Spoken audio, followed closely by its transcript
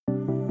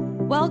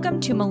Welcome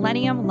to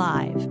Millennium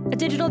Live, a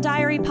digital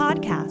diary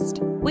podcast.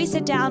 We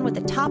sit down with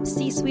the top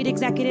C-suite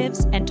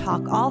executives and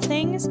talk all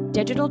things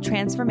digital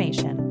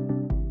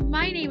transformation.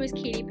 My name is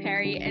Katie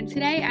Perry, and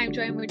today I'm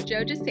joined with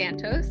Joe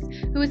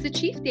DeSantos, who is the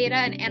Chief Data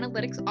and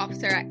Analytics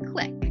Officer at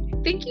Qlik.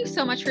 Thank you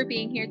so much for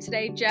being here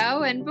today,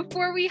 Joe. And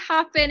before we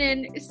hop in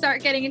and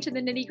start getting into the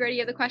nitty-gritty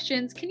of the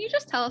questions, can you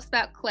just tell us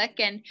about Qlik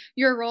and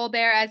your role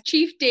there as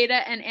Chief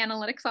Data and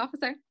Analytics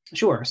Officer?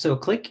 Sure. So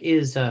Qlik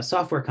is a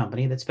software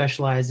company that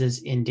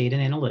specializes in data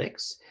and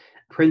analytics.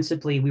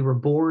 Principally, we were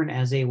born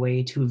as a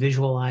way to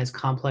visualize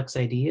complex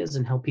ideas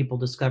and help people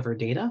discover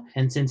data,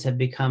 and since have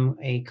become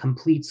a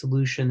complete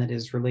solution that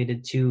is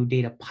related to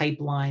data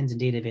pipelines and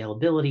data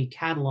availability,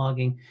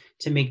 cataloging,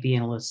 to make the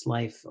analyst's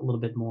life a little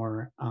bit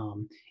more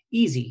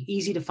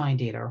easy to find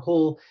data. Our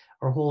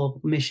whole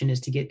mission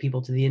is to get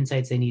people to the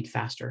insights they need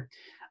faster.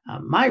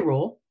 My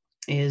role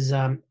is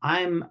I'm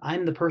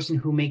the person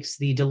who makes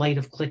the delight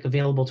of Qlik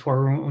available to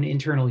our own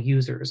internal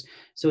users.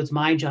 So it's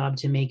my job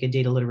to make a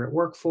data literate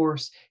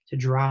workforce, to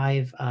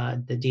drive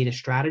the data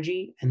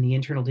strategy and the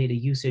internal data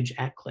usage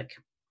at Qlik.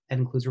 That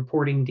includes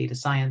reporting, data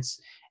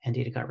science, and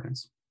data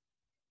governance.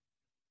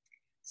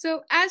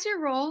 So as your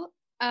role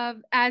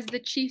as the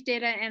Chief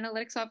Data and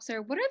Analytics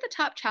Officer, what are the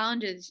top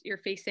challenges you're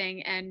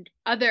facing and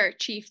other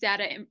Chief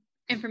Data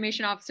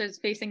Information Officers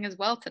facing as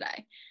well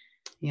today?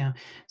 Yeah.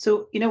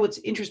 So, it's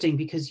interesting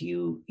because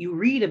you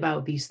read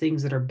about these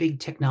things that are big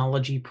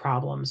technology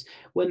problems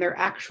when they're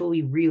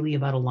actually really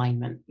about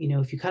alignment.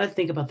 If you kind of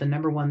think about the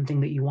number one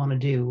thing that you want to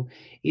do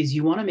is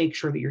you want to make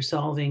sure that you're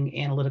solving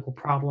analytical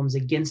problems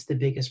against the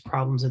biggest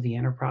problems of the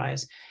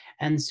enterprise.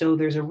 And so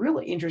there's a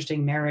really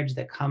interesting marriage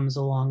that comes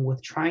along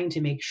with trying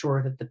to make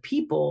sure that the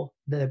people,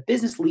 the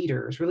business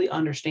leaders, really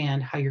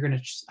understand how you're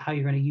going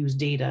to use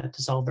data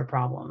to solve their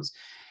problems.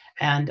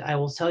 And I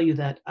will tell you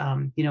that,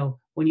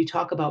 when you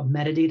talk about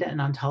metadata and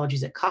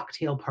ontologies at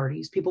cocktail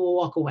parties, people will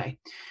walk away.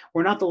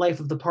 We're not the life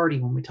of the party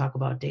when we talk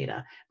about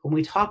data. When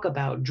we talk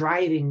about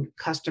driving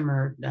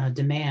customer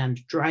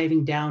demand,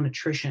 driving down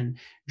attrition,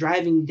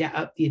 driving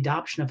up the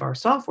adoption of our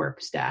software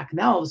stack,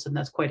 now all of a sudden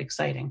that's quite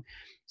exciting.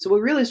 So what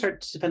we really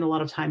start to spend a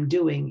lot of time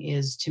doing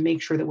is to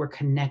make sure that we're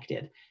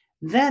connected.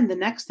 Then the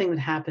next thing that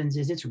happens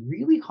is it's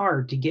really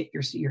hard to get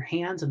your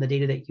hands on the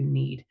data that you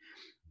need.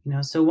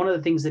 So one of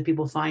the things that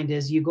people find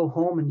is you go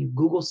home and you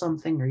Google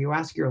something or you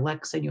ask your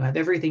Alexa and you have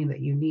everything that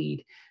you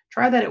need.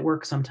 Try that at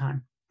work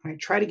sometime, right?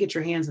 Try to get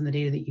your hands on the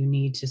data that you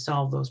need to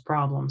solve those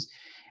problems.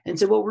 And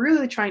so what we're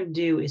really trying to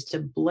do is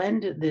to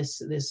blend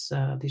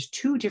these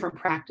two different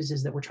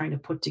practices that we're trying to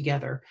put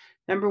together.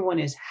 Number one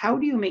is, how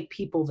do you make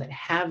people that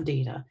have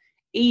data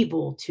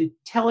able to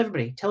tell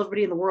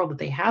everybody in the world that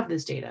they have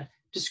this data,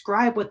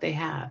 describe what they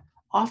have,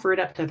 offer it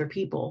up to other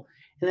people?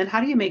 And then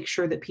how do you make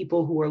sure that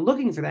people who are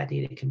looking for that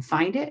data can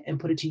find it and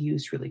put it to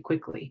use really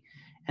quickly?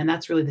 And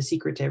that's really the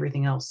secret to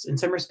everything else. In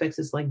some respects,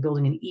 it's like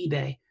building an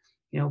eBay.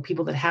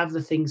 People that have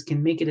the things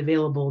can make it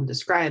available and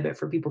describe it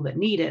for people that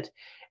need it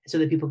so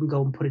that people can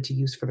go and put it to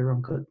use for their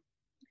own good.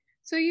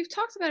 So you've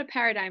talked about a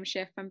paradigm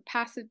shift from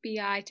passive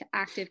BI to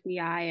active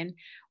BI. And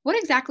what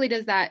exactly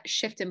does that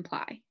shift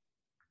imply?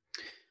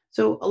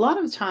 So a lot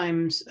of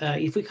times,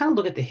 if we kind of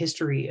look at the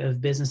history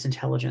of business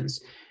intelligence,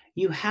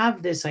 you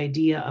have this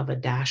idea of a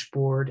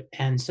dashboard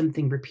and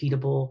something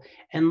repeatable.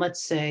 And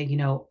let's say,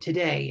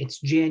 today it's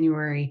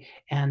January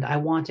and I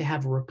want to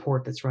have a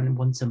report that's running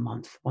once a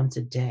month, once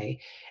a day.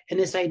 And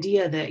this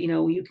idea that,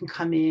 you can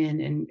come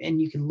in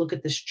and you can look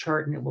at this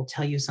chart and it will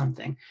tell you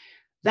something.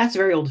 That's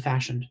very old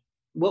fashioned.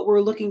 What we're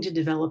looking to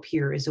develop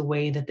here is a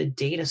way that the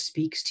data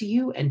speaks to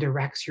you and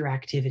directs your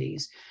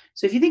activities.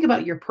 So if you think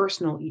about your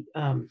personal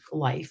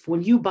life,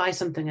 when you buy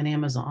something on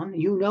Amazon,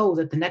 you know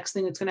that the next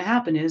thing that's going to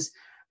happen is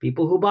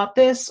people who bought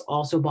this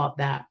also bought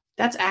that.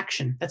 That's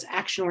action. That's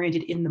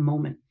action-oriented in the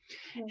moment.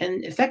 Mm-hmm.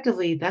 And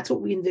effectively, that's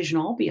what we envision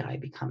all BI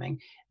becoming,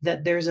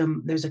 that there's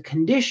a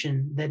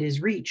condition that is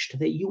reached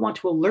that you want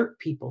to alert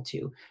people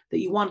to,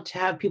 that you want to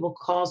have people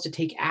cause to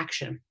take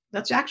action.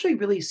 That's actually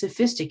really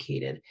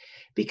sophisticated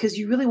because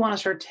you really want to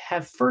start to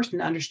have first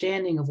an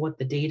understanding of what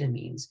the data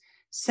means.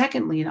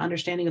 Secondly, an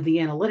understanding of the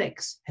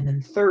analytics. And then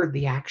third,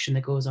 the action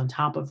that goes on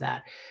top of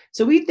that.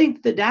 So we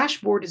think the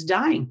dashboard is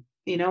dying.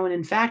 And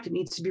in fact, it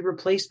needs to be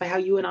replaced by how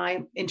you and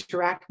I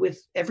interact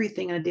with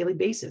everything on a daily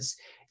basis.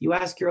 You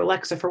ask your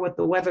Alexa for what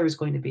the weather is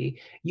going to be.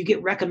 You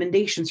get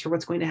recommendations for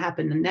what's going to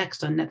happen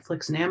next on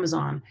Netflix and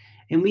Amazon.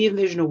 And we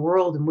envision a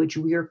world in which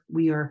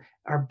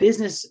our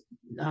business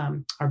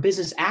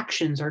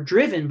actions are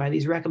driven by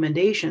these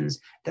recommendations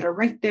that are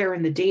right there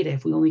in the data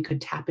if we only could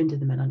tap into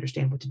them and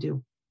understand what to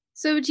do.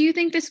 So do you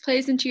think this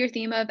plays into your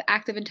theme of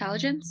active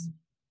intelligence?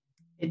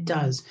 It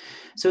does.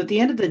 So at the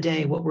end of the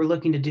day, what we're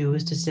looking to do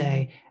is to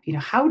say,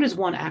 how does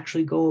one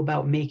actually go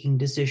about making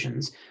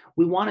decisions?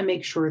 We want to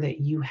make sure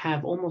that you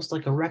have almost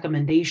like a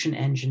recommendation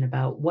engine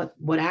about what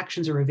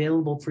actions are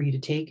available for you to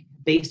take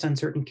based on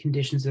certain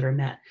conditions that are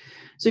met.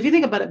 So if you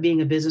think about it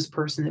being a business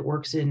person that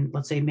works in,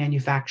 let's say,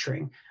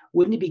 manufacturing,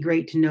 wouldn't it be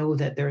great to know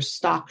that there's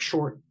stock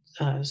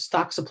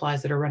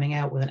supplies that are running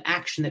out with an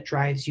action that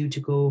drives you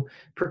to go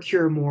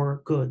procure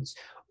more goods?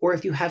 or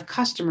if you have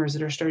customers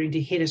that are starting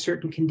to hit a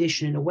certain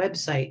condition in a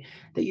website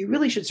that you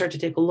really should start to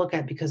take a look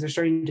at because they're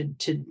starting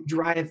to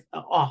drive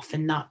off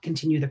and not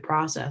continue the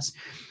process.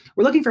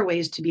 We're looking for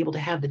ways to be able to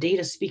have the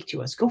data speak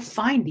to us, go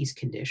find these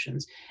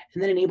conditions,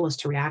 and then enable us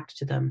to react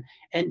to them.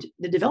 And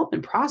the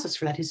development process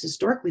for that has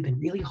historically been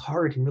really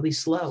hard and really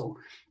slow.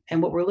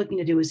 And what we're looking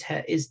to do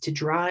is to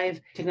drive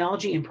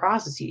technology and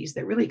processes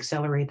that really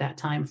accelerate that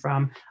time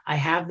from I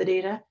have the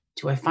data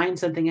to I find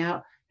something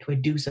out to I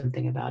do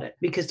something about it.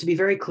 Because to be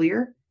very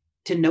clear,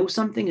 to know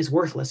something is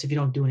worthless if you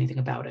don't do anything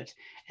about it.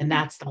 And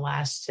that's the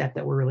last step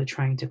that we're really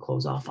trying to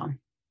close off on.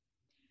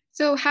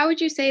 So how would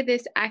you say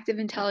this active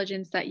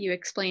intelligence that you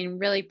explain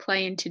really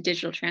play into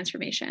digital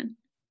transformation?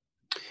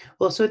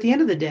 Well, so at the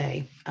end of the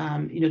day,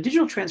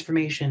 digital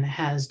transformation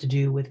has to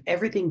do with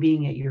everything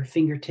being at your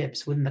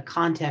fingertips within the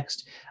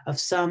context of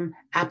some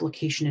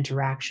application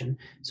interaction.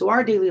 So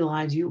our daily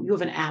lives, you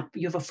have an app,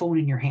 you have a phone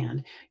in your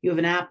hand, you have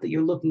an app that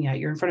you're looking at,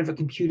 you're in front of a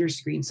computer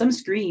screen. Some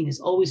screen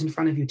is always in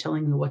front of you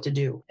telling you what to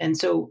do. And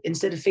so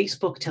instead of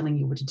Facebook telling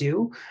you what to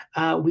do,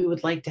 we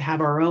would like to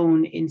have our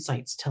own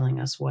insights telling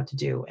us what to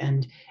do.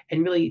 And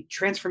really,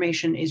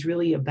 transformation is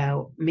really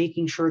about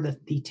making sure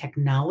that the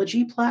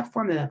technology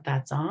platform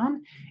that's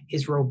on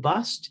is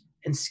robust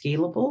and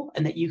scalable,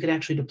 and that you can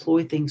actually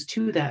deploy things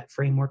to that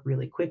framework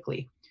really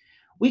quickly.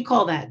 We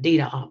call that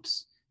data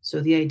ops.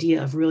 So the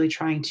idea of really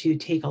trying to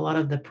take a lot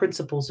of the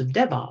principles of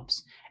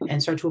DevOps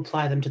and start to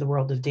apply them to the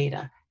world of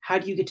data. How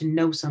do you get to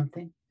know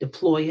something,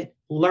 deploy it,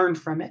 learn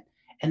from it,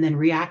 and then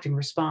react and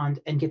respond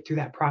and get through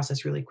that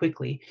process really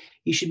quickly?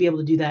 You should be able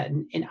to do that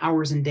in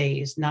hours and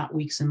days, not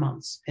weeks and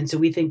months. And so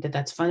we think that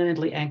that's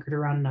fundamentally anchored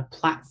around a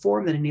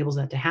platform that enables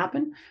that to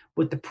happen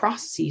with the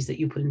processes that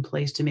you put in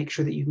place to make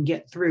sure that you can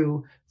get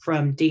through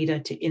from data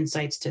to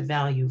insights to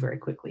value very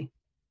quickly.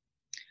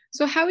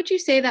 So how would you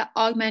say that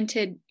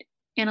augmented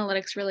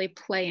analytics really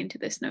play into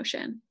this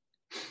notion?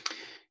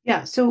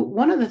 Yeah. So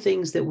one of the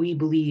things that we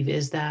believe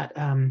is that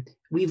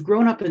we've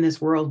grown up in this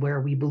world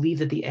where we believe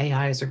that the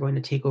AIs are going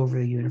to take over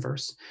the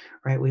universe,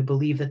 right? We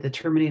believe that the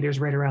Terminator is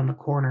right around the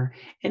corner.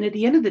 And at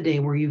the end of the day,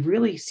 where you've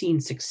really seen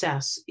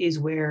success is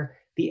where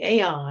the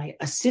AI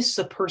assists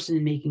a person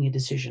in making a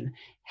decision,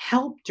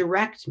 help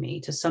direct me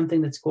to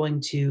something that's going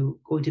to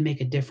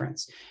make a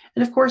difference.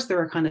 And of course, there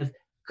are kind of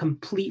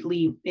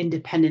completely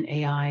independent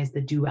AIs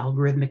that do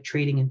algorithmic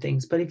trading and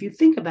things. But if you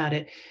think about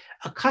it,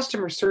 a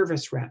customer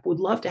service rep would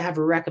love to have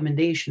a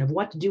recommendation of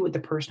what to do with the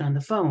person on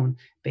the phone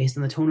based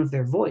on the tone of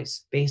their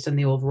voice, based on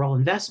the overall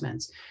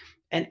investments.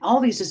 And all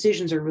these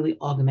decisions are really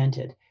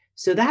augmented.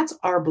 So that's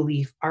our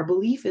belief. Our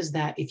belief is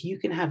that if you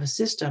can have a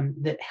system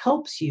that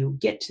helps you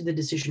get to the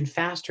decision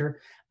faster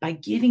by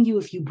giving you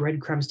a few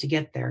breadcrumbs to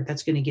get there,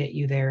 that's going to get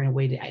you there in a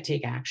way to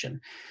take action.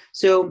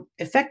 So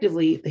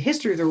effectively, the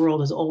history of the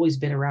world has always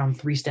been around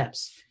 3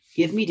 steps.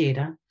 Give me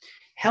data,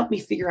 help me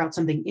figure out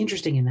something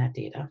interesting in that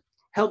data,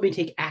 help me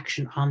take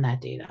action on that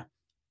data.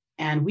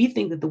 And we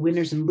think that the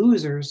winners and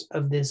losers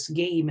of this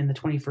game in the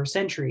 21st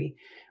century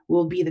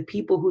will be the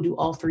people who do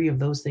all 3 of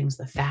those things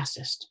the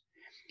fastest.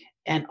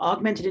 And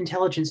augmented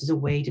intelligence is a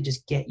way to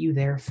just get you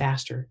there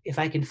faster. If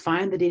I can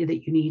find the data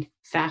that you need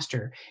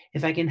faster,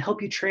 if I can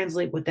help you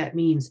translate what that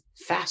means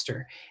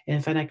faster, and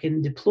if I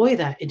can deploy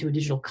that into a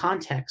digital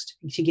context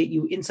to get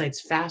you insights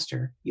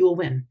faster, you will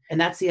win.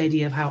 And that's the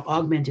idea of how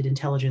augmented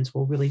intelligence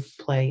will really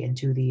play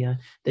into the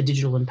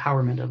digital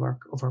empowerment of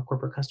our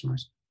corporate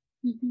customers.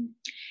 Mm-hmm.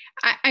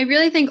 I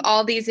really think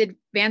all these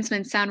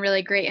advancements sound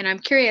really great. And I'm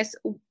curious,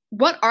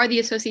 what are the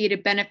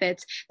associated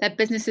benefits that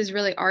businesses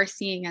really are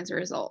seeing as a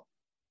result?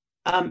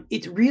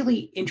 It's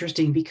really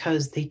interesting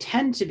because they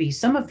tend to be,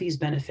 some of these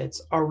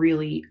benefits are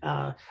really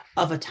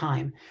of a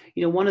time.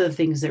 One of the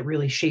things that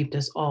really shaped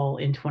us all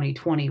in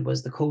 2020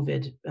 was the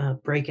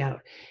COVID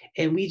breakout.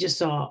 And we just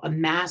saw a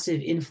massive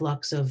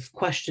influx of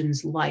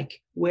questions like,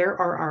 where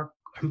are our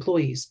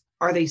employees?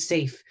 Are they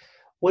safe?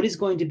 What is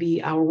going to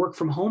be our work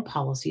from home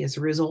policy as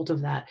a result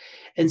of that?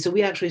 And so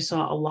we actually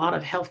saw a lot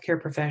of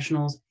healthcare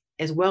professionals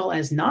as well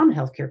as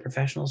non-healthcare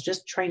professionals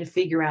just trying to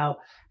figure out,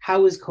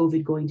 how is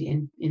COVID going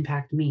to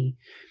impact me?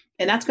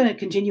 And that's going to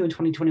continue in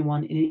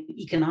 2021 in an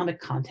economic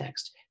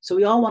context. So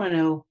we all want to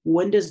know,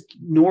 when does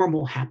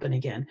normal happen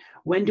again?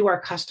 When do our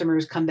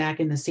customers come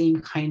back in the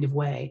same kind of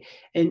way?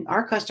 And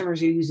our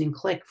customers are using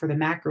Qlik for the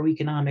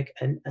macroeconomic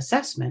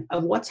assessment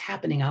of what's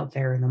happening out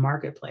there in the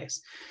marketplace.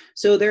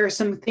 So there are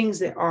some things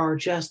that are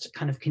just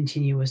kind of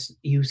continuous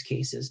use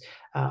cases,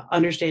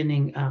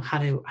 understanding how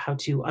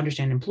to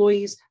understand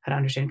employees, how to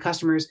understand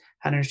customers,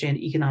 how to understand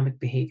economic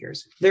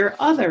behaviors. There are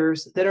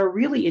others that are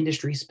really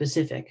industry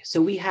specific.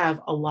 So we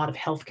have a lot of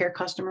healthcare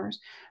customers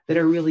that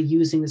are really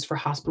using this for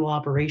hospital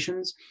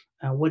operations.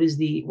 What is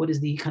the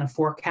kind of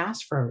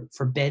forecast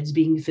for beds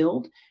being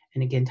filled?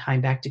 And again,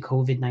 tying back to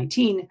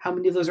COVID-19, how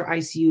many of those are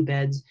ICU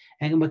beds?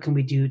 And what can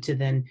we do to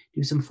then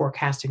do some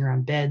forecasting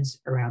around beds,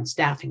 around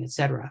staffing, et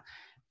cetera?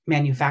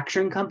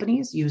 Manufacturing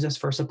companies use us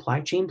for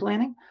supply chain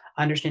planning,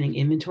 understanding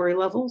inventory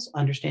levels,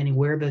 understanding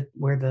where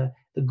the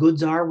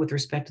goods are with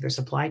respect to their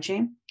supply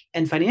chain.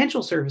 And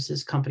financial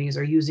services companies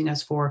are using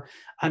us for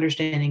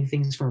understanding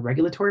things from a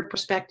regulatory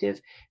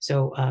perspective.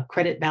 So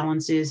credit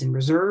balances and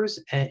reserves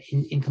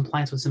in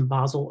compliance with some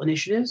Basel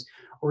initiatives,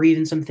 or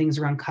even some things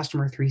around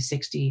customer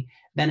 360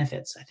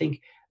 benefits. I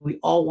think we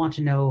all want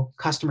to know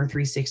customer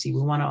 360.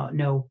 We want to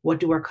know, what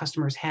do our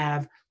customers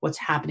have, what's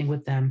happening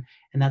with them.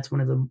 And that's one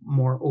of the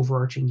more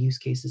overarching use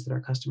cases that our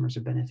customers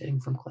are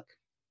benefiting from Qlik.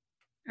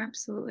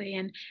 Absolutely.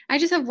 And I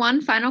just have one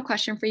final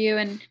question for you.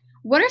 And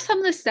what are some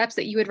of the steps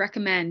that you would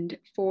recommend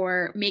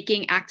for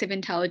making active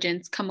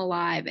intelligence come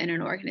alive in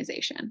an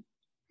organization?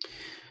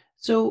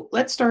 So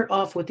let's start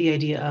off with the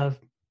idea of,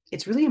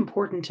 it's really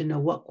important to know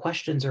what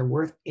questions are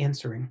worth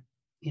answering.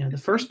 The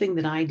first thing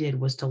that I did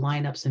was to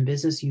line up some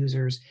business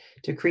users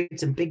to create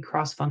some big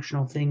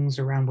cross-functional things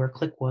around where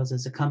Qlik was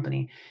as a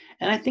company.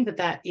 And I think that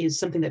that is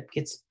something that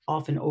gets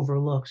often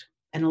overlooked.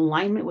 An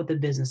alignment with the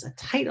business, a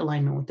tight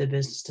alignment with the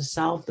business to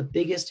solve the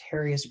biggest,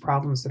 hairiest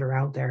problems that are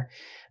out there.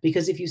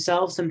 Because if you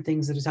solve some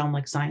things that sound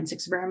like science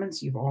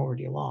experiments, you've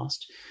already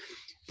lost.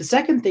 The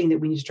second thing that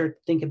we need to start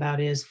to think about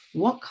is,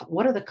 what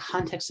are the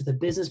contexts of the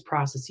business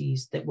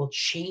processes that will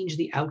change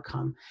the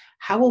outcome?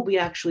 How will we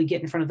actually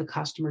get in front of the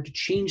customer to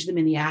change them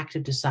in the act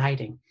of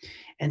deciding?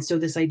 And so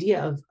this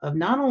idea of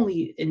not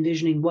only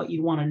envisioning what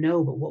you want to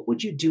know, but what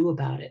would you do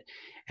about it?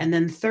 And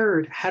then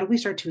third, how do we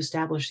start to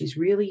establish these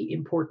really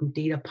important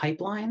data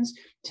pipelines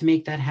to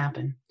make that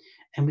happen?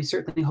 And we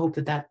certainly hope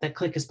that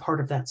Qlik is part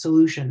of that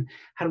solution.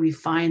 How do we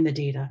find the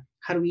data?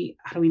 How do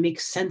we make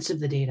sense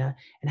of the data?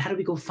 And how do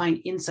we go find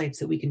insights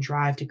that we can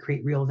drive to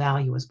create real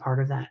value as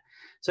part of that?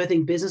 So I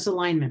think business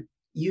alignment,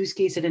 use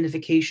case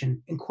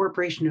identification,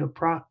 incorporation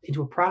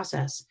into a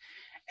process,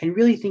 and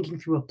really thinking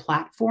through a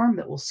platform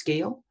that will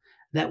scale,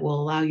 that will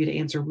allow you to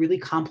answer really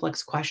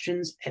complex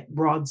questions at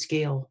broad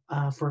scale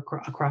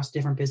across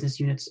different business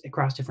units,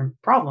 across different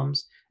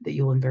problems that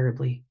you'll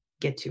invariably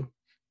get to.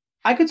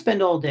 I could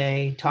spend all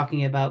day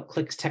talking about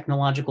Qlik's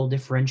technological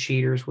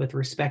differentiators with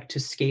respect to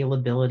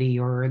scalability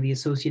or the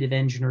associative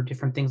engine or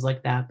different things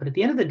like that. But at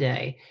the end of the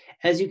day,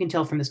 as you can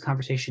tell from this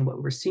conversation,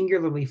 what we're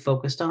singularly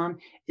focused on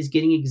is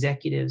getting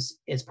executives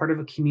as part of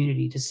a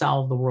community to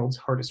solve the world's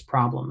hardest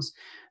problems.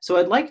 So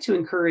I'd like to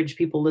encourage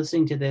people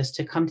listening to this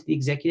to come to the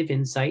Executive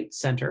Insight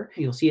Center.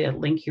 You'll see a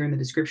link here in the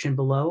description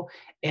below,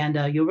 and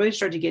you'll really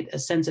start to get a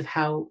sense of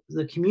how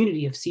the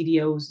community of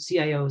CDOs,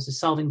 CIOs is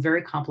solving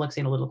very complex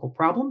analytical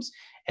problems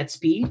at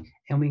speed,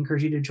 and we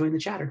encourage you to join the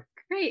chatter.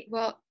 Great.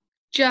 Well,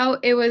 Joe,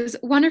 it was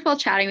wonderful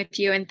chatting with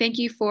you, and thank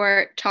you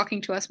for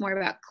talking to us more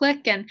about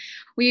Qlik. And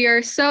we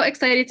are so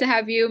excited to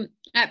have you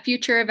at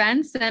future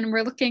events, and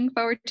we're looking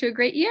forward to a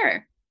great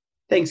year.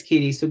 Thanks,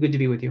 Katie. So good to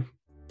be with you.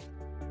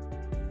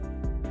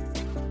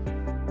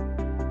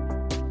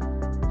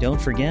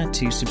 Don't forget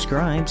to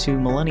subscribe to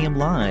Millennium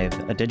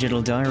Live, a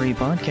Digital Diary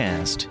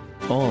podcast.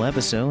 All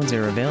episodes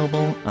are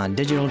available on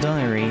Digital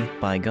Diary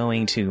by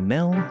going to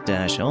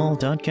mil-all.com.